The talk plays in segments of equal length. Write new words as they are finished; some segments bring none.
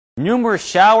Numerous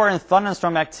shower and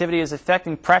thunderstorm activity is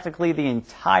affecting practically the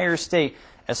entire state,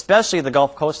 especially the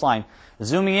Gulf coastline.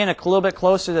 Zooming in a little bit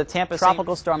closer to Tampa,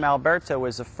 Tropical Storm Alberto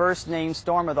is the first named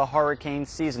storm of the hurricane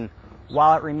season.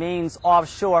 While it remains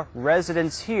offshore,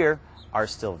 residents here are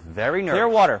still very nervous.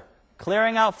 Clearwater,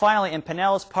 clearing out finally in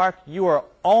Pinellas Park. You are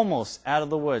almost out of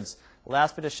the woods.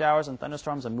 Last bit of showers and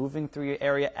thunderstorms are moving through your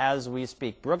area as we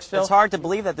speak. Brooksville, it's hard to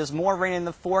believe that there's more rain in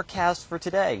the forecast for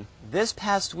today. This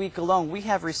past week alone, we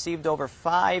have received over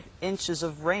 5 inches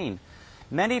of rain.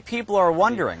 Many people are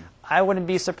wondering. I wouldn't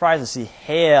be surprised to see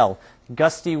hail,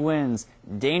 gusty winds,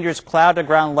 dangerous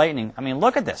cloud-to-ground lightning. I mean,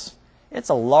 look at this. It's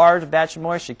a large batch of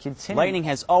moisture continuing. Lightning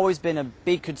has always been a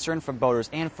big concern for boaters,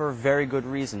 and for a very good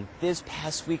reason. This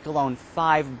past week alone,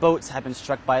 5 boats have been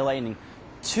struck by lightning,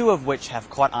 2 of which have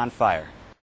caught on fire.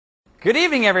 Good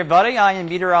evening, everybody. I am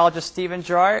meteorologist Stephen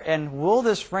Dreyer, and will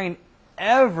this rain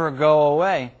ever go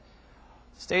away?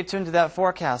 Stay tuned to that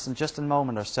forecast in just a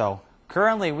moment or so.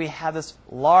 Currently, we have this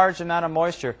large amount of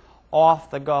moisture off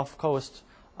the Gulf Coast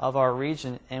of our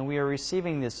region, and we are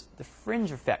receiving the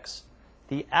fringe effects,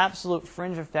 the absolute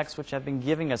fringe effects, which have been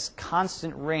giving us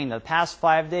constant rain the past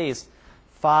 5 days,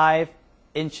 5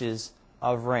 inches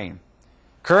of rain.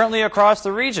 Currently across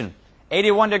the region,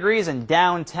 81 degrees in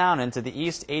downtown, and to the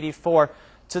east, 84.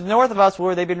 To the north of us,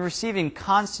 where they've been receiving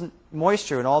constant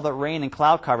moisture and all the rain and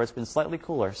cloud cover, it's been slightly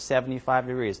cooler, 75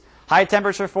 degrees. High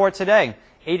temperature for today,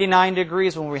 89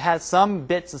 degrees. When we had some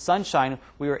bits of sunshine,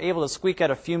 we were able to squeak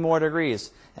out a few more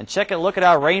degrees. And look at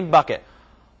our rain bucket.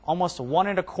 Almost 1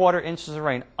 1/4 inches of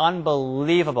rain.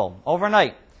 Unbelievable.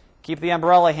 Overnight, keep the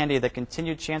umbrella handy. The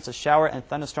continued chance of shower and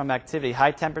thunderstorm activity.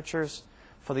 High temperatures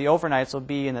for the overnights will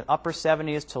be in the upper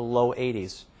 70s to low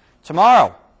 80s.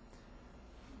 Tomorrow,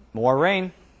 more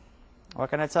rain. What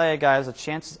can I tell you, guys? The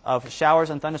chance of showers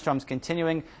and thunderstorms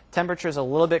continuing. Temperatures a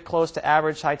little bit close to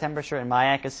average. High temperature in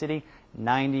Mayaca City,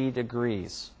 90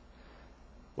 degrees.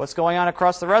 What's going on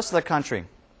across the rest of the country?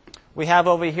 We have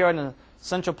over here in the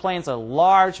Central Plains a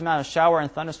large amount of shower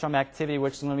and thunderstorm activity,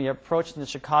 which is going to be approaching the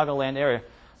Chicagoland area.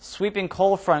 Sweeping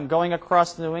cold front going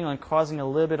across New England, causing a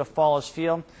little bit of fallish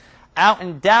feel. Out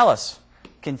in Dallas,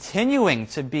 continuing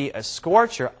to be a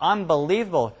scorcher,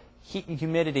 unbelievable heat and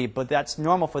humidity, but that's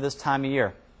normal for this time of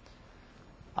year.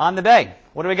 On the bay,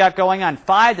 what do we got going on?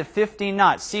 5 to 15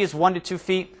 knots. Sea is 1 to 2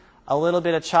 feet. A little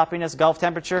bit of choppiness. Gulf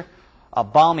temperature, a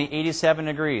balmy 87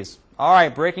 degrees. All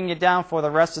right, breaking it down for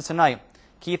the rest of tonight.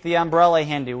 Keep the umbrella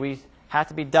handy. We have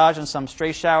to be dodging some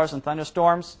stray showers and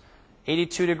thunderstorms.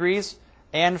 82 degrees.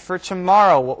 And for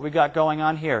tomorrow, what we got going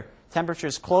on here?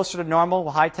 Temperatures closer to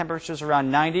normal, high temperatures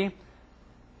around 90,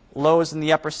 lows in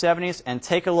the upper 70s. And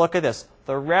take a look at this.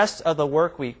 The rest of the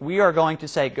work week, we are going to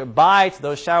say goodbye to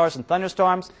those showers and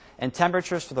thunderstorms, and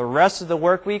temperatures for the rest of the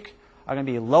work week are going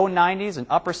to be low 90s and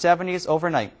upper 70s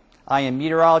overnight. I am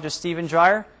meteorologist Stephen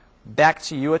Dreyer. Back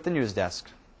to you at the news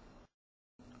desk.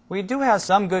 We do have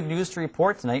some good news to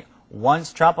report tonight.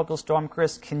 Once Tropical Storm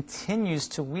Chris continues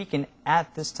to weaken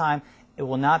at this time, it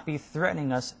will not be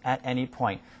threatening us at any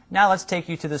point. Now let's take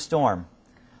you to the storm.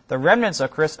 The remnants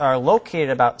of Chris are located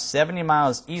about 70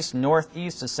 miles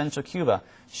east-northeast of central Cuba.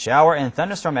 Shower and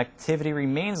thunderstorm activity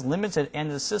remains limited,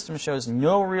 and the system shows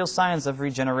no real signs of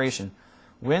regeneration.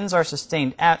 Winds are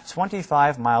sustained at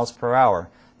 25 miles per hour.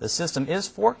 The system is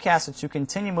forecasted to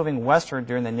continue moving westward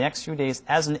during the next few days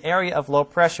as an area of low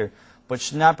pressure, but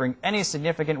should not bring any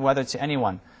significant weather to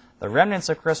anyone. The remnants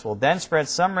of Chris will then spread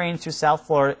some rain to South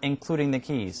Florida, including the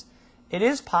Keys. It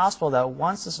is possible that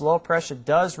once this low pressure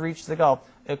does reach the Gulf,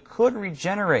 it could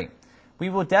regenerate. We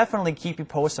will definitely keep you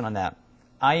posted on that.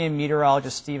 I am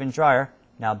meteorologist Stephen Dreyer.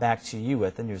 Now back to you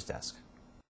at the news desk.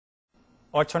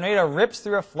 A tornado rips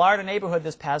through a Florida neighborhood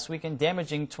this past weekend,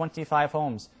 damaging 25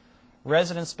 homes.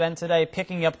 Residents spent today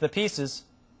picking up the pieces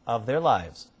of their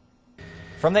lives.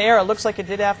 From the air, it looks like it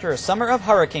did after a summer of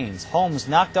hurricanes. Homes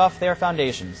knocked off their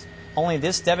foundations. Only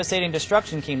this devastating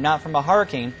destruction came not from a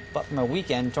hurricane, but from a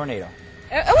weekend tornado.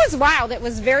 It was wild. It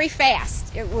was very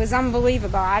fast. It was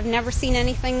unbelievable. I've never seen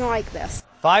anything like this.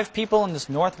 5 people in this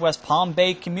northwest Palm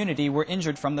Bay community were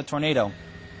injured from the tornado.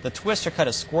 The twister cut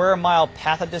a square-mile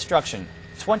path of destruction.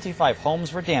 25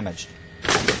 homes were damaged.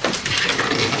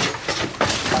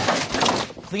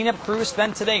 Cleanup crews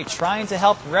spent today trying to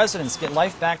help residents get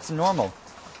life back to normal.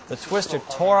 The twister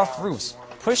tore off roofs,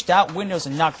 pushed out windows,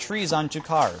 and knocked trees onto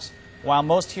cars. While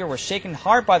most here were shaken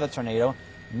hard by the tornado,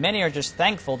 many are just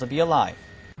thankful to be alive.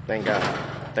 Thank God.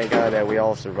 Thank God that we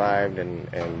all survived and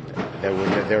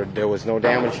there was no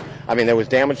damage. I mean, there was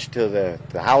damage to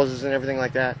the houses and everything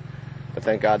like that, but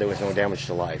thank God there was no damage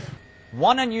to life.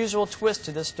 One unusual twist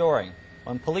to this story.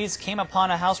 When police came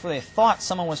upon a house where they thought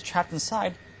someone was trapped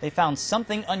inside, they found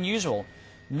something unusual.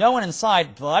 No one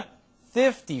inside, but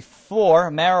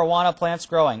 54 marijuana plants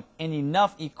growing and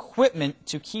enough equipment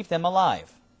to keep them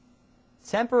alive.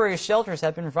 Temporary shelters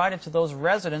have been provided to those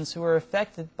residents who were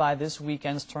affected by this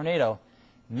weekend's tornado.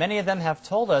 Many of them have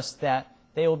told us that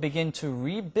they will begin to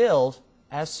rebuild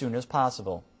as soon as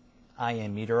possible. I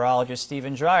am meteorologist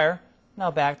Stephen Dreyer.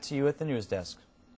 Now back to you at the news desk.